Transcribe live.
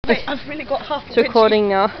Wait, I've really got half It's recording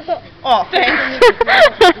now. Oh, thanks.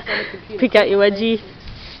 Pick out your wedgie.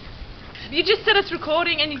 You just said it's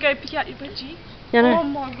recording and you go pick out your wedgie? Yeah, no. Oh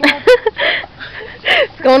my god.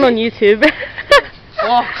 It's going on YouTube.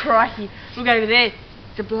 Oh, crikey. Look over there.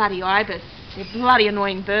 It's a bloody Ibis. They're bloody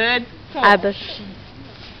annoying birds. Oh, Ibis.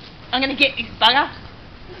 I'm going to get this bugger.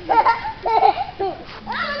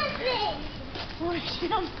 Oh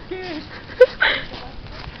shit, I'm scared.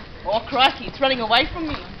 Oh crikey, it's running away from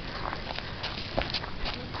me.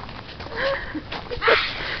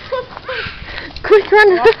 Quick,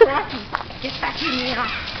 run! Oh crikey, get back in here.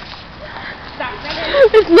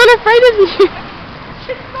 It's not afraid of you.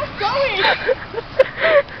 It's not going.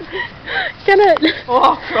 Get it.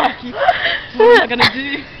 Oh crikey, what am I going to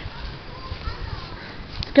do?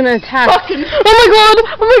 It's going to attack. Fucking. Oh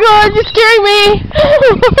my god, you're scaring me.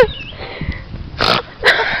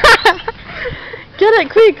 Get it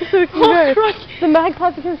quick so we can go. Crikey. The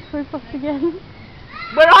magpies are going to swoop us again.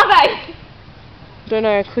 Where are they? Don't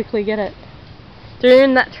know, quickly get it. They're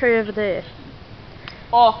in that tree over there.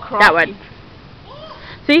 Oh crikey. That one.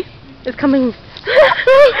 See? It's coming.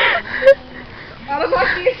 I don't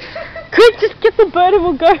like this. Quick, just get the bird and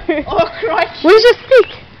we'll go. Oh crikey. Where's your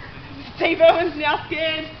stick? Steve Irwin's now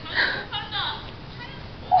scared.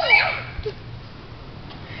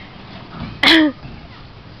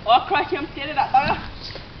 Oh crikey, I'm scared of that bugger.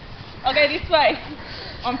 I'll go this way.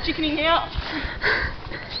 I'm chickening out.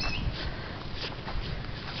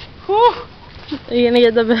 Whew. Are you gonna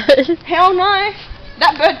get the bird? Hell no.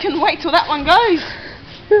 That bird can wait till that one goes.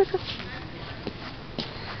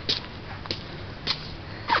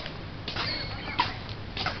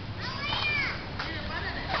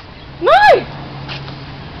 No!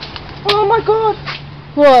 Oh my god.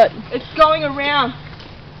 What? It's going around.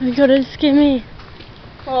 Oh my god, it scared me.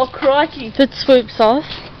 Oh crikey. If it swoops off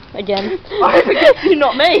again. I hope it gets you,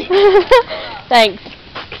 not me. Thanks.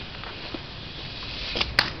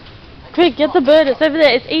 Quick, get the bird. It's over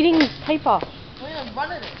there. It's eating paper.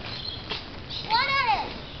 Run at it.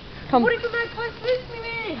 Come. What if the magpie swoops me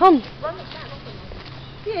there? Come. Run at that.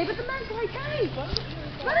 Yeah, but the magpie came. Run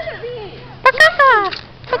at it there. Pakaka!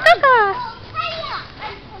 Pakaka!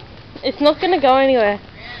 It's not gonna go anywhere.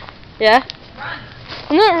 Yeah? Run.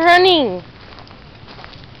 I'm not running.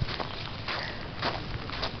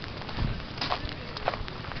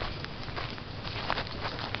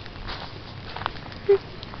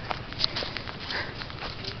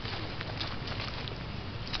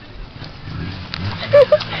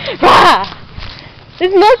 Rah!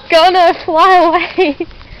 It's not gonna fly away.